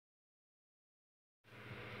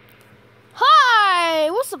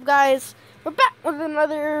What's up, guys? We're back with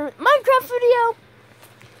another Minecraft video,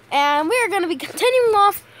 and we're gonna be continuing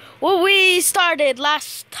off what we started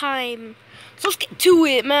last time. So let's get to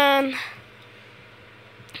it, man.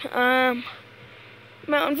 Mountain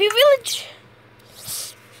View Village.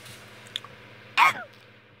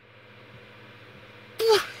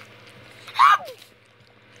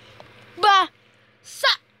 Bah!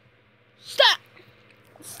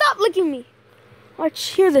 Stop licking me. Watch,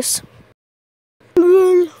 hear this.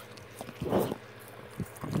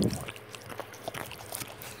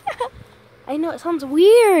 I know, it sounds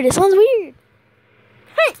weird. Hey,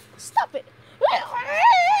 stop it.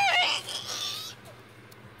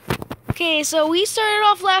 Okay, so we started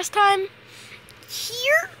off last time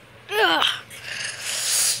here. Ugh.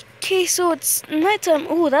 Okay, so it's nighttime.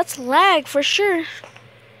 Oh, that's lag for sure.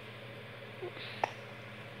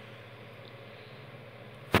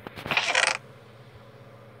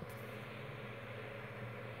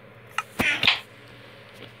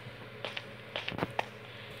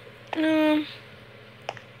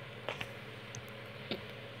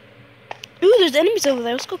 Ooh, there's enemies over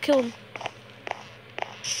there. Let's go kill them.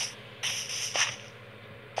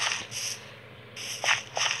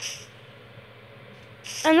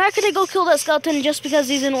 I'm not gonna go kill that skeleton just because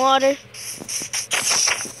he's in water.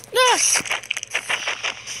 Ah!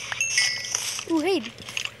 Ooh, hey.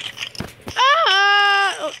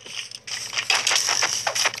 Ah! Oh.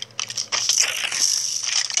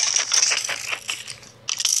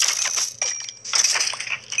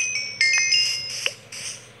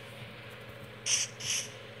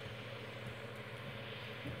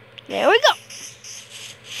 There we go.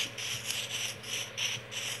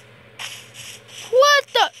 What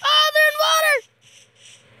the? Oh, they're in water!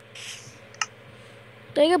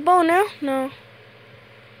 Did I get a bow now? No.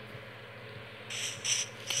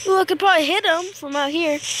 Ooh, I could probably hit him from out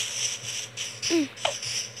here.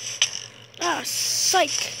 Ah,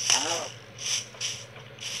 psych.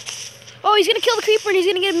 Oh, he's gonna kill the creeper and he's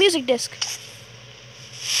gonna get a music disc.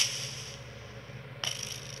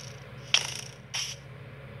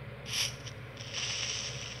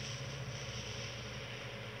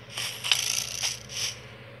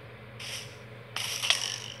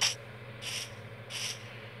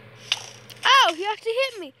 Ow, he actually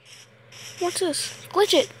hit me. What's this?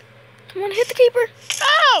 Glitch it. Come on, hit the creeper.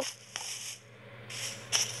 Ow!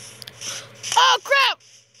 Oh, crap!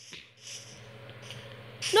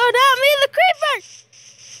 No, not me, the creeper!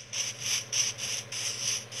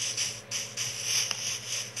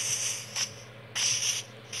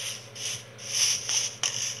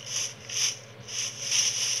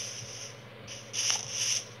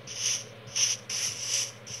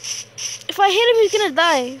 If I hit him, he's gonna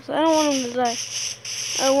die. So I don't want him to die.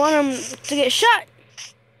 I want him to get shot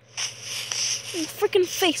in the freaking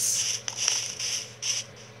face.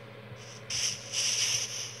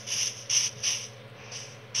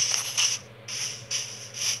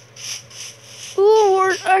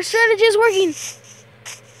 Ooh, our strategy is working.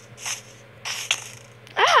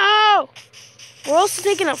 Ow! We're also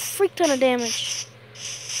taking a freak ton of damage.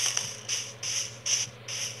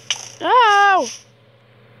 Ow!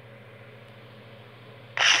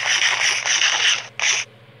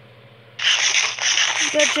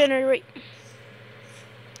 Gotta generate.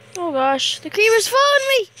 Oh gosh, the creeper's following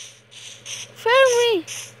me! Found me!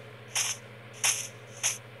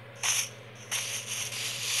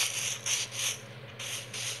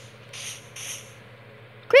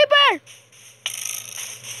 Creeper!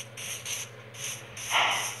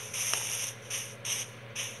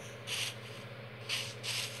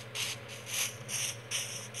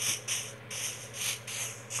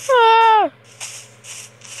 Ah!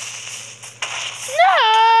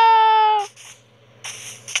 No!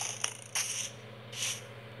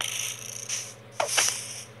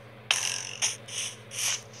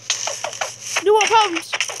 You want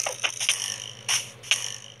problems?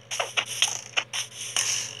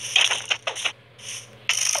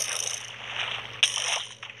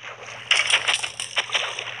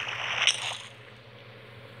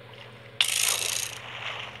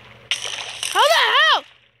 How the hell?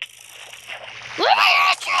 What am I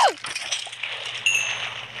gonna do?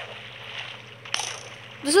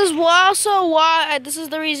 This is also why this is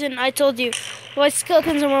the reason I told you why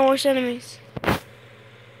skeletons are my worst enemies.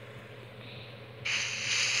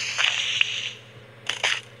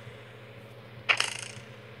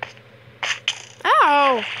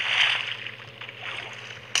 Ow!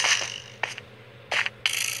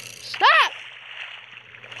 Stop!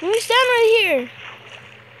 Let me stand right here.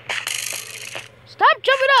 Stop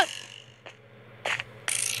jumping up!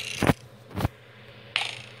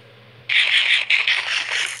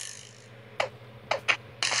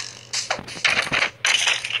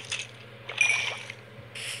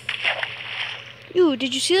 Ooh,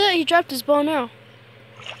 did you see that? He dropped his bow and arrow.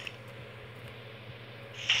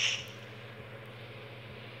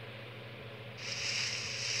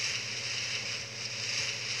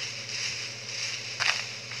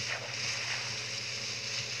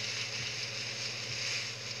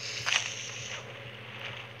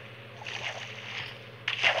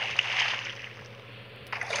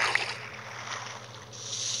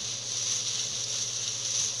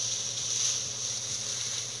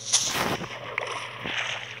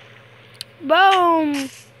 Boom!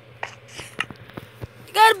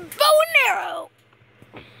 Got a bow and arrow!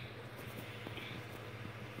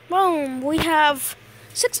 Boom! We have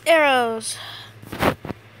 6 arrows.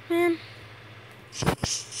 Man.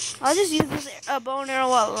 I'll just use this bow and arrow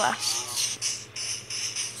while it lasts.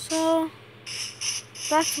 So,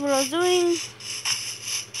 back to what I was doing.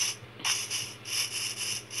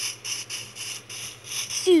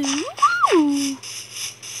 Ooh!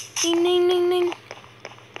 Ding, ding, ding, ding.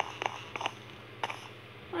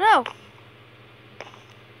 No.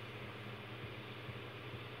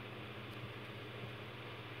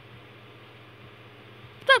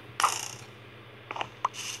 Stop.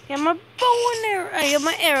 Get my bow and arrow. I got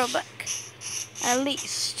my arrow back. At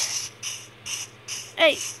least.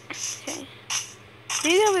 Hey. Okay.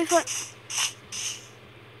 You're gonna be fun.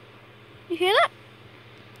 You hear that?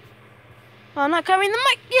 Oh, I'm not covering the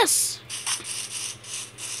mic. Yes.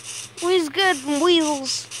 We's good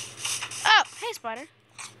wheels. Oh, hey, spider.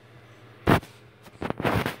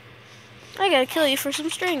 I gotta kill you for some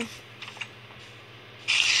string.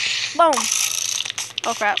 Boom.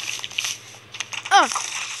 Oh crap.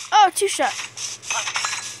 Oh, 2-shot.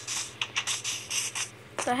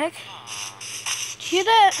 What the heck? Did you hear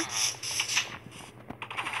that?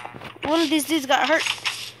 One of these dudes got hurt.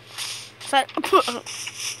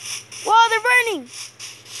 Whoa, they're burning!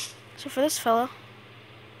 So for this fella,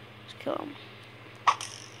 let's kill him.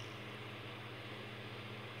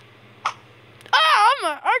 Oh,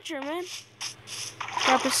 I'm an archer, man.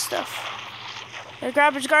 Grab his stuff.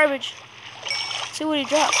 Grab his garbage. See what he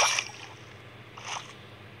dropped.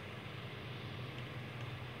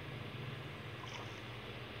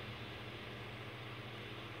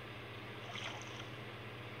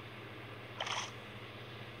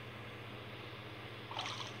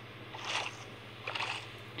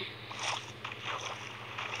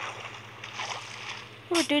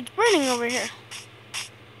 Oh, dude's burning over here.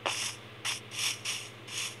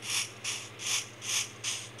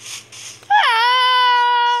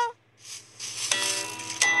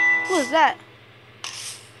 What was that?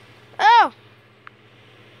 Oh!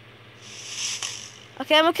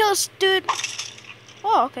 Okay, I'm gonna kill this dude.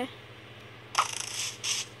 Oh, okay.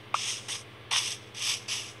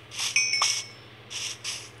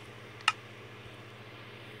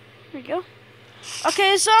 There we go.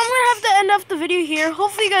 Okay, so I'm gonna have to end off the video here.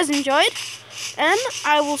 Hopefully you guys enjoyed. And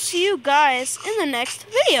I will see you guys in the next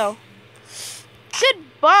video.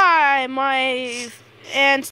 Goodbye, and